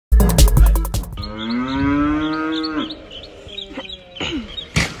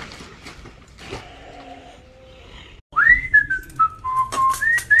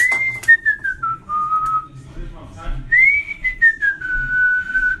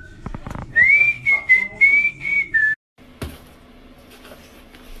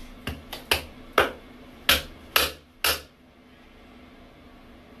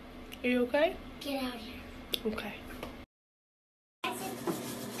Okay? Get out of here. Okay.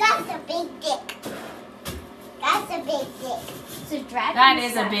 That's a big dick. That's a big dick. So drag That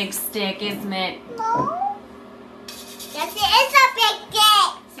is a big stick, isn't it? No. Yes, it is a big dick.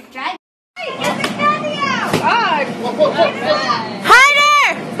 So drag. Hey, get the candy out. Hi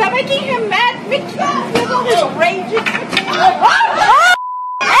there! Stop making him mad. Mickey is always raging.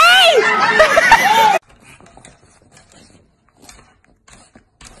 Hey!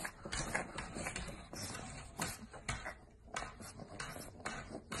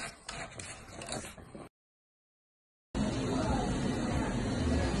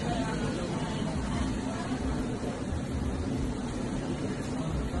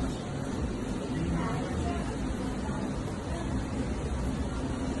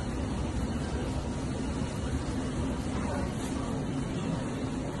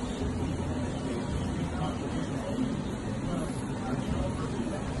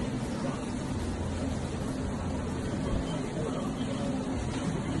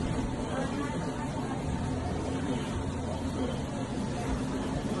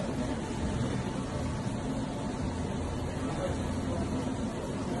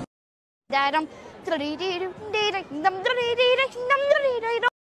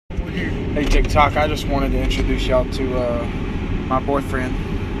 Hey TikTok, I just wanted to introduce y'all to my boyfriend.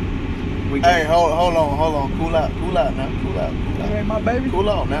 Hey, hold on, cool out now, cool out. Hey, my baby. Cool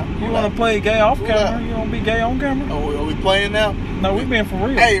out now. You want to play gay off camera? You want to be gay on camera? Oh, are we playing now? No, we being for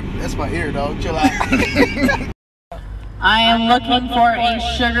real. Hey, that's my ear, dog. Chill out. I am looking for a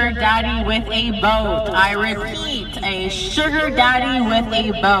sugar daddy with a boat. I repeat, a sugar daddy with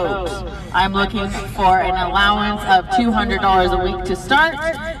a boat. I'm looking for an allowance of $200 a week to start.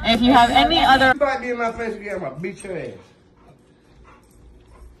 If you have any other... You might be in my face again, I'm gonna beat your ass.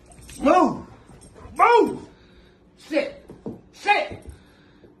 Move! Move! Sit! Sit!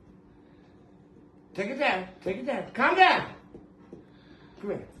 Take it down. Take it down. Calm down. Come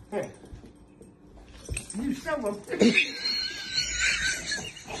here. Here. You son of a... Get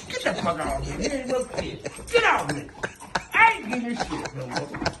the fuck off me. You ain't no kid. Get off me. I ain't giving you shit no more.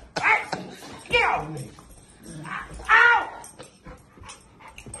 Get off me. Ow!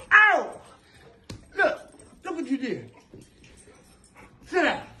 Ow! Look what you did. Sit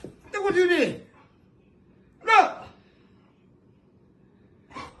down. Look what you did. Look.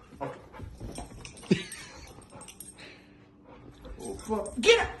 Oh, fuck.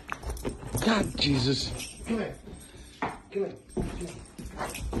 Get up. God, Jesus. Come here. Come here.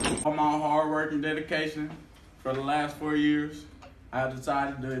 All my hard work and dedication for the last 4 years, I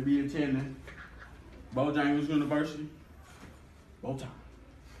decided to be attending Bojangles University. Bowtime.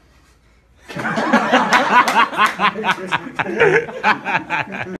 Get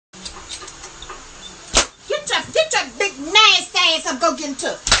your big nasty ass up, go get in the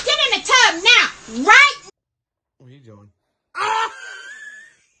tub. Get in the tub now, right? What are you doing? Ah!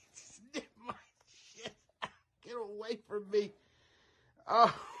 My shit. Get away from me.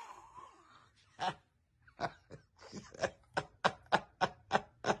 Oh.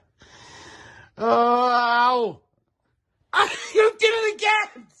 Oh. You did it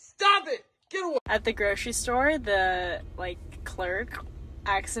again. Stop it. Get away. At the grocery store, the clerk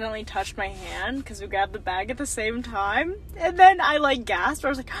accidentally touched my hand because we grabbed the bag at the same time, and then I gasped. I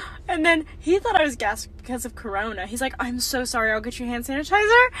was like, and then he thought I was gasped because of Corona. He's like, I'm so sorry, I'll get you hand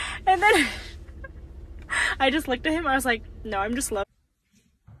sanitizer. And then I just looked at him. I was like, no, I'm just low.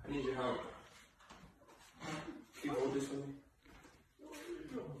 I need your help. Can you hold this for me?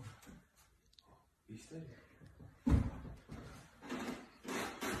 Be steady.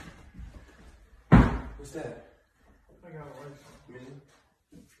 What's that? I got it right. Really?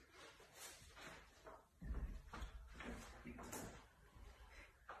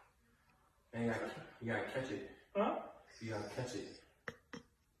 Man, you gotta catch it. Huh? You gotta catch it.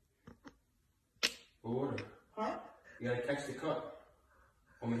 What water? Huh? You gotta catch the cup.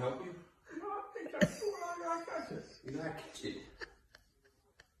 Want me to help you? No, I think that's cool. I gotta catch it. You gotta catch it.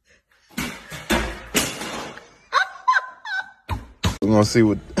 We're gonna see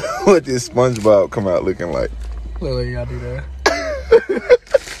what this SpongeBob come out looking like. Look, you gotta do that.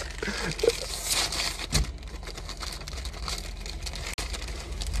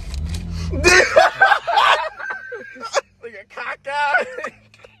 Look at cockeyed.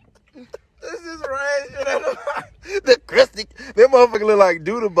 This is range. The crusty. That motherfucker look like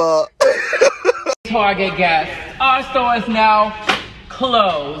Doodle Bob. Target guests, our store is now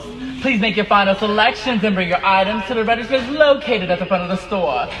closed. Please make your final selections and bring your items to the registers located at the front of the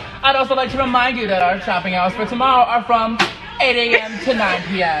store. I'd also like to remind you that our shopping hours for tomorrow are from 8 a.m. to 9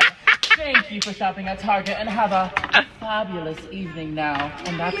 p.m. Thank you for shopping at Target and have a fabulous evening now,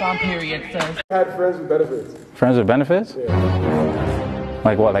 and that's on period, sis. I had friends with benefits. Friends with benefits? Yeah.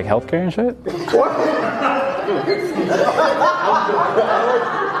 Like what, like healthcare and shit? What?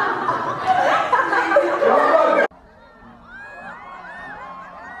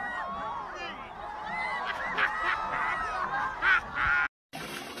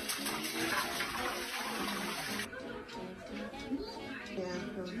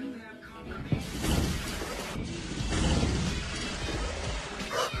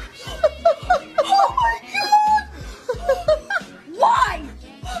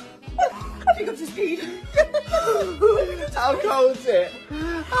 How cold is it? I'm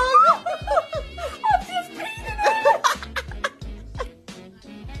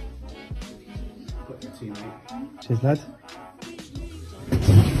just peeing. Cheers, lads.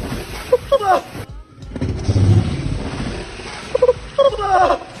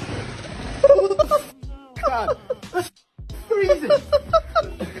 God, freezing.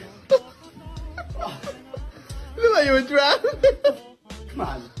 Look like you were drowning. Come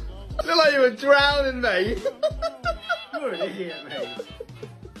on. Look like you were drowning, mate. You're an idiot, mate.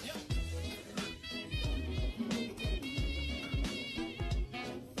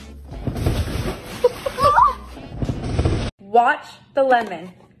 Watch the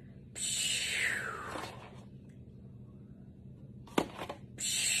lemon.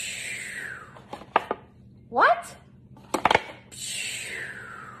 What?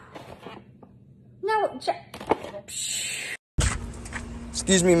 No,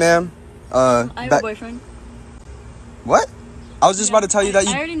 Excuse me, ma'am. I have a boyfriend. What? I was just about to tell you that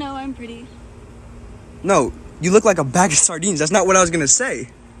you... I already know I'm pretty. No, you look like a bag of sardines. That's not what I was gonna say.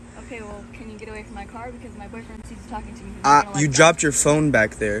 Okay, well, can you get away from my car? Because my boyfriend sees you talking to me. You dropped your phone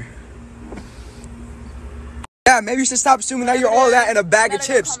back there. Yeah, maybe you should stop assuming that you're all that and a bag of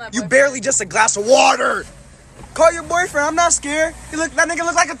chips. You barely just a glass of water. Call your boyfriend. I'm not scared. That nigga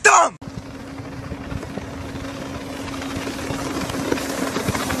look like a thumb.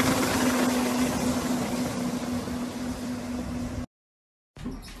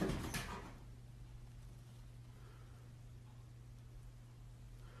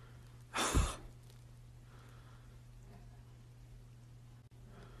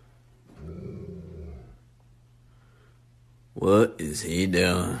 What is he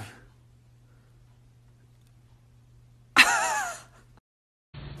doing?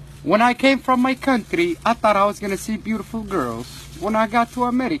 When I came from my country, I thought I was gonna see beautiful girls. When I got to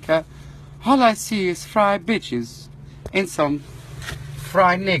America, all I see is fried bitches and some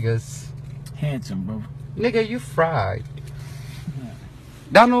fried niggas. Handsome, bro. Nigga, you fried.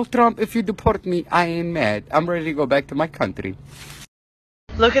 Donald Trump, if you deport me, I ain't mad. I'm ready to go back to my country.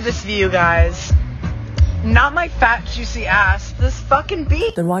 Look at this view, guys. Not my fat, juicy ass. This fucking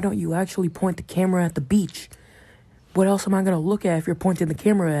beach. Then why don't you actually point the camera at the beach? What else am I gonna look at if you're pointing the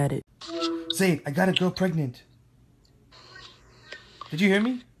camera at it? Zayd, I got a girl pregnant. Did you hear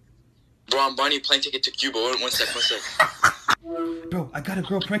me? Bro, I'm buying you a plane ticket to Cuba. One sec. Bro, I got a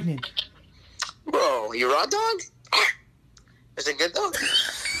girl pregnant. Bro, you raw dog? Is it good dog?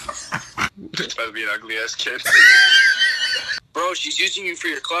 It's about to be an ugly ass kid. Bro, she's using you for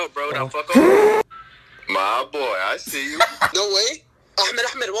your clout, bro. Now fuck off. My boy, I see you. No way. Ahmed,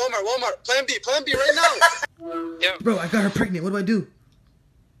 Walmart. Plan B right now. Yeah. Bro, I got her pregnant. What do I do?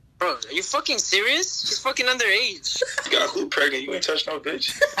 Bro, are you fucking serious? She's fucking underage. You got who pregnant? You ain't touched no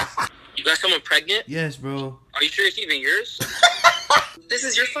bitch. You got someone pregnant? Yes, bro. Are you sure it's even yours? This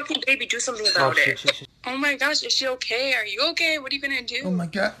is your fucking baby. Do something about it. Shit. Oh my gosh, is she okay? Are you okay? What are you gonna do? Oh my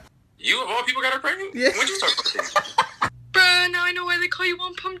god. You of all people got her pregnant? Yeah. When'd you start fucking? Bruh, now I know why they call you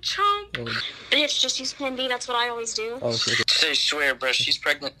One Pump Chump. Bitch, just use Plan B. That's what I always do. Oh, okay. I swear, bro. She's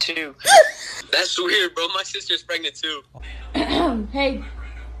pregnant too. That's weird, bro. My sister's pregnant too. Hey.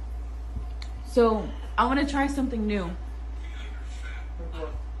 So, I want to try something new. Like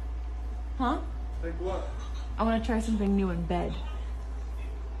what? Huh? Like what? I want to try something new in bed.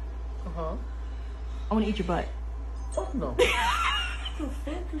 Uh-huh. I want to eat your butt. Fuck no.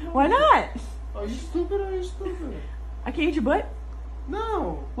 Why not? Are you stupid or are you stupid? I can't eat your butt?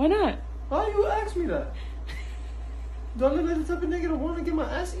 No. Why not? Why you ask me that? Do I look like the type of nigga that want to get my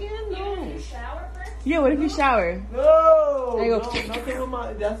ass in? No. You shower first? Yeah, what if you shower? No. I go. No, nothing with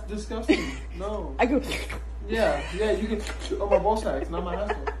my. That's disgusting. No. I go. Yeah, you can on my ball sacks, not my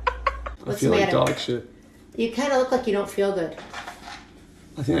asshole. I feel like dog shit. You kind of look like you don't feel good.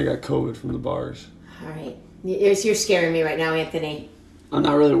 I think I got COVID from the bars. All right. You're scaring me right now, Anthony. I'm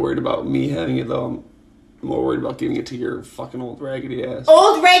not really worried about me having it, though. I'm more worried about giving it to your fucking old raggedy ass.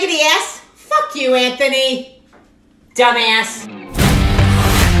 Old raggedy ass? Fuck you, Anthony. Dumbass.